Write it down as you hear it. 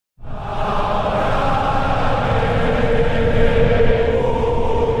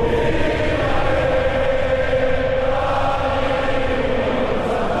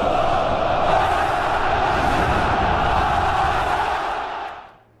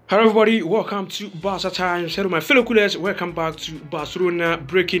Hello everybody, welcome to Barca Times. Hello my fellow coolers, welcome back to Barcelona.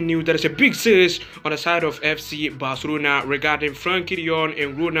 Breaking news, there is a big sales on the side of FC Barcelona regarding FRANKIE de JONG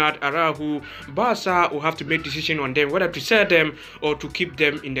and Ronald Araujo. Barca will have to make decision on them, whether to sell them or to keep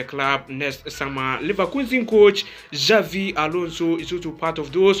them in the club next summer. Leverkusen coach Xabi Alonso is also part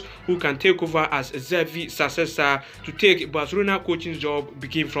of those who can take over as XAVI successor to take Barcelona coaching job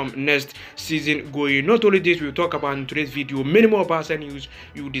begin from next season going. Not only this, we'll talk about in today's video many more Barca news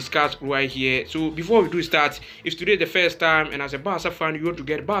you discuss right here. So before we do start, if today is the first time and as a Barca fan you want to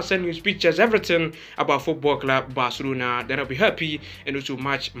get Barca news, pictures, everything about football club Barcelona, then I'll be happy and also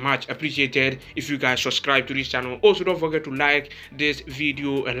much appreciated if you guys subscribe to this channel. Also don't forget to like this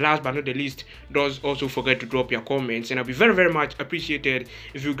video, and last but not the least, don't also forget to drop your comments, and I'll be very much appreciated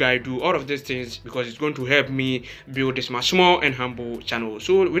if you guys do all of these things because it's going to help me build this my small and humble channel.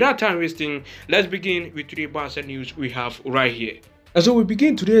 So without time wasting, let's begin with today's Barca news we have right here. And so we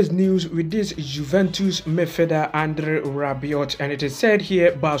begin today's news with this Juventus midfielder Andre Rabiot, and it is said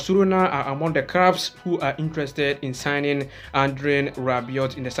here Barcelona are among the clubs who are interested in signing Andre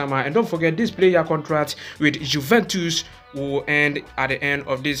Rabiot in the summer. And don't forget, this player contract with Juventus will end at the end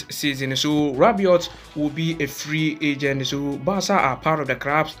of this season, so Rabiot will be a free agent. So Barca are part of the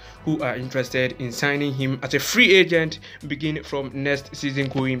clubs who are interested in signing him as a free agent begin from next season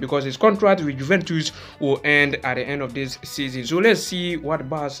going, because his contract with Juventus will end at the end of this season. So let's see what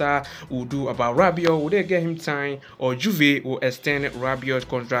Barca will do about Rabiot. Will they get him signed, or Juve will extend Rabiot's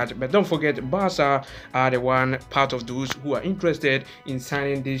contract? But don't forget, Barca are the one part of those who are interested in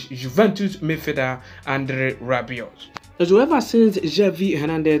signing this Juventus midfielder Andre Rabiot. So ever since Xavi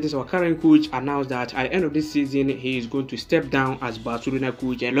Hernandez, this our current coach, announced that at the end of this season he is going to step down as Barcelona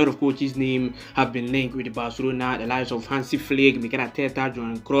coach, a lot of coaches' names have been linked with Barcelona, the likes of Hansi Flick, Mikel Arteta,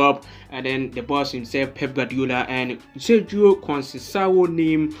 Jurgen Klopp, and then the boss himself, Pep Guardiola, and Sergio Conceição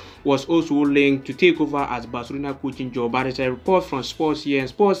name was also linked to take over as Barcelona coaching job. But there's a report from Sports here, and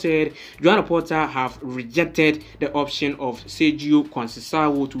Sports said Joan Laporta have rejected the option of Sergio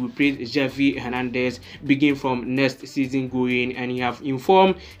Conceição to replace Xavi Hernandez begin from next season going, and he have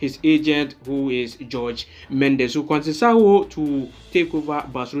informed his agent, who is Jorge Mendes. So Conceição to take over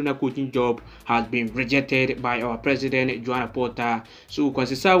Barcelona coaching job has been rejected by our president Joan Laporta. So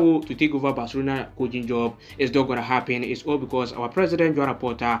Conceição to take over Barcelona coaching job is not going to happen. It's all because our president Joan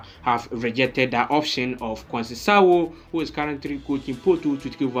Laporta have rejected that option of Conceição, who is currently coaching Porto, to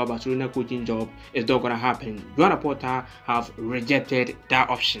take over Barcelona coaching job. It's not going to happen. Joan Laporta have rejected that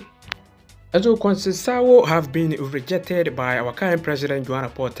option. And so Conceição have been rejected by our current president Joan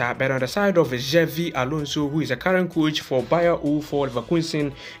Laporta, but on the side of Xabi Alonso, who is a current coach for Bayer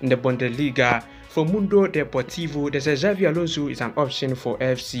LEVERKUSEN in the Bundesliga, from Mundo Deportivo, they say Xabi Alonso is an option for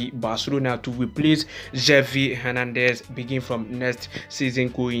FC Barcelona to replace Xavi Hernandez begin from next season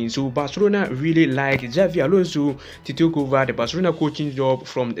going. So Barcelona really like Xabi Alonso to take over the Barcelona coaching job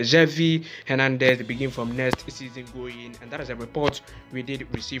from Xavi Hernandez begin from next season going, and that is a report we did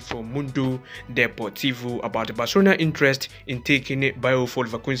receive from Mundo Deportivo about the Barcelona interest in taking Bayer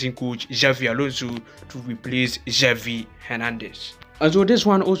Leverkusen coach Xabi Alonso to replace Xavi Hernandez. So this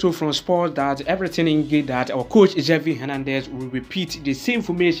one also from Sport, that everything indicates that our coach Xavi Hernandez will repeat the same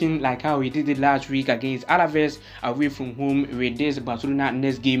formation like how he did it last week against Alaves away from home, with this Barcelona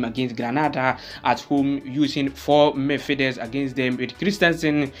next game against Granada at home, using 4 midfielders against them, with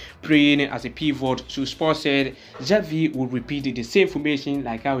Christensen playing as a pivot. So Sport said Xavi will repeat the same formation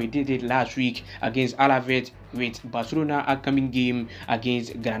like how he did it last week against Alaves, with Barcelona upcoming game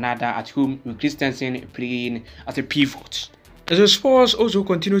against Granada at home, with Christensen playing as a pivot. The Spurs also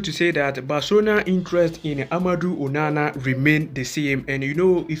continue to say that Barcelona interest in Amadou Onana remain the same. And you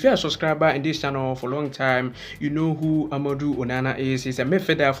know, if you're a subscriber in this channel for a long time, you know who Amadou Onana is. He's a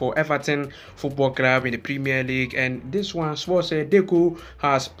midfielder for Everton Football Club in the Premier League. And this one, Spurs said Deco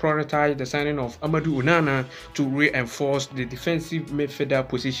has prioritized the signing of Amadou Onana to reinforce the defensive midfielder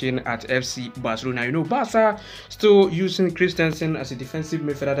position at FC Barcelona. You know, Barca still using Christensen as a defensive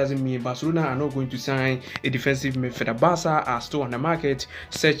midfielder doesn't mean Barcelona are not going to sign a defensive midfielder. Barca are still on the market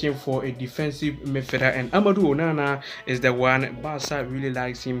searching for a defensive midfielder, and Amadou Onana is the one. Barca really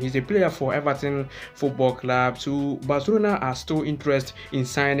likes him. He's a player for Everton Football Club. So Barcelona are still interested in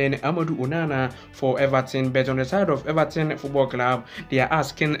signing Amadou Onana for Everton, but on the side of Everton Football Club, they are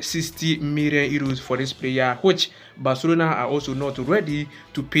asking 60 million euros for this player, which Barcelona are also not ready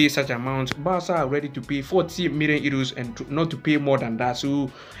to pay such amount. Barca are ready to pay 40 million euros and not to pay more than that. So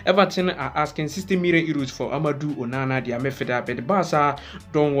Everton are asking 60 million euros for Amadou Onana, their midfielder. midfielder, but Barca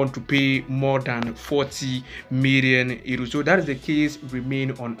don't want to pay more than 40 million euros. So that is the case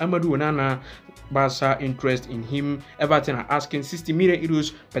remain on Amadou Onana. Barca interest in him. Everton are asking 60 million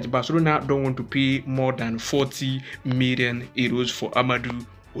euros, but Barcelona don't want to pay more than 40 million euros for Amadou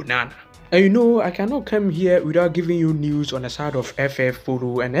Onana. And you know, I cannot come here without giving you news on the side of FF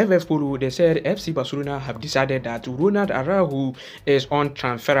Polo. And FF Polo, they said FC Barcelona have decided that Ronald Araujo is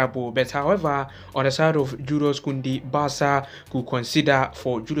untransferable. But however, on the side of Julius Kounde, Barca could consider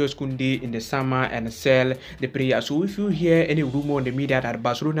for Julius Kounde in the summer and sell the player. So if you hear any rumor in the media that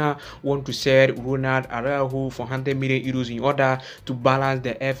Barcelona want to sell Ronald Araujo for 100 million euros in order to balance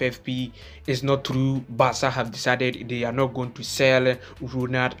the FFP, it's not true. Barca have decided they are not going to sell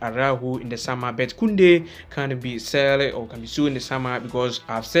Ronald Araujo in the summer, but Kounde can be sold or can be sold in the summer, because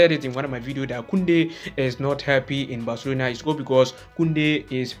I've said it in one of my videos that Kounde is not happy in Barcelona. It's all because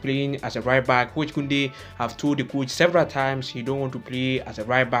Kounde is playing as a right back, which Kounde have told the coach several times he don't want to play as a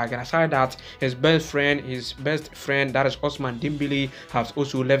right back. And aside that, his best friend that is Ousmane Dembele has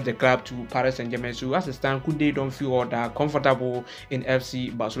also left the club to Paris Saint-Germain. So as it stands, Kounde don't feel all that comfortable in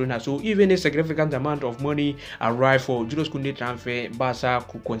FC Barcelona. So even a significant amount of money arrive for Julius Kounde transfer, Barca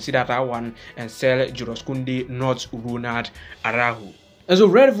could consider that one and sell Julius Kounde, not Ronald Araujo. And so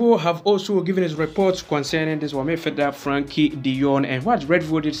Red Bull have also given his reports concerning this one midfielder Frankie de Jong, and what Red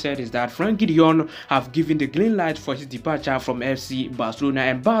Bull did said is that Frankie de Jong have given the green light for his departure from FC Barcelona,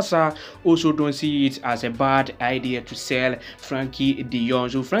 and Barca also don't see it as a bad idea to sell Frankie de Jong.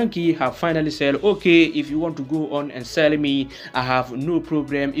 So Frankie have finally said, okay, if you want to go on and sell me, I have no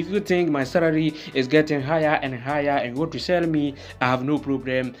problem. If you think my salary is getting higher and higher and you want to sell me, I have no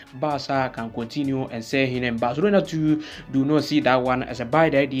problem. Barca can continue and sell him, and Barcelona too do not see that one as a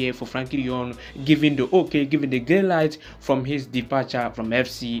bad idea for Frankie de Jong, giving the green light from his departure from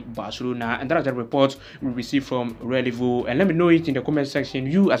FC Barcelona. And that is the report we received from Relevo. And let me know it in the comment section.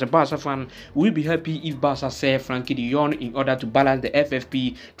 You as a Barca fan will be happy if Barca sell Frankie de Jong in order to balance the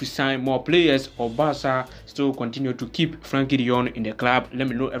FFP to sign more players, or Barca still continue to keep Frankie de Jong in the club. Let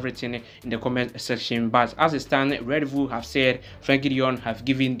me know everything in the comment section. But as it stands, Relevo have said Frankie de Jong have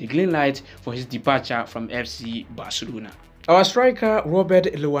given the green light for his departure from FC Barcelona. Our striker Robert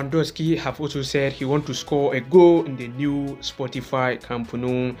Lewandowski have also said he wants to score a goal in the new Spotify Camp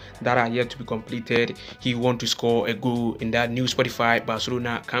Nou that are yet to be completed. He wants to score a goal in that new Spotify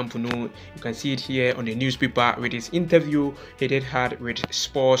Barcelona Camp Nou. You can see it here on the newspaper with his interview he did had with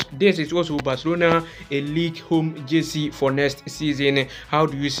Sports. This is also Barcelona a league home jersey for next season. How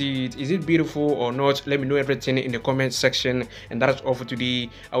do you see it? Is it beautiful or not? Let me know everything in the comment section. And that is all for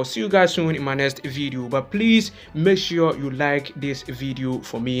today. I will see you guys soon in my next video. But please make sure you like this video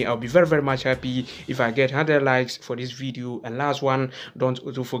for me. I'll be very much happy if I get 100 likes for this video. And last one, don't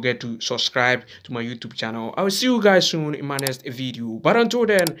also forget to subscribe to my YouTube channel. I will see you guys soon in my next video. But until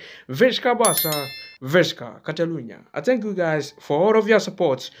then, Visca Barca, Visca Catalunya. I thank you guys for all of your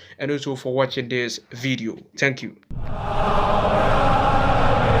support and also for watching this video. Thank you.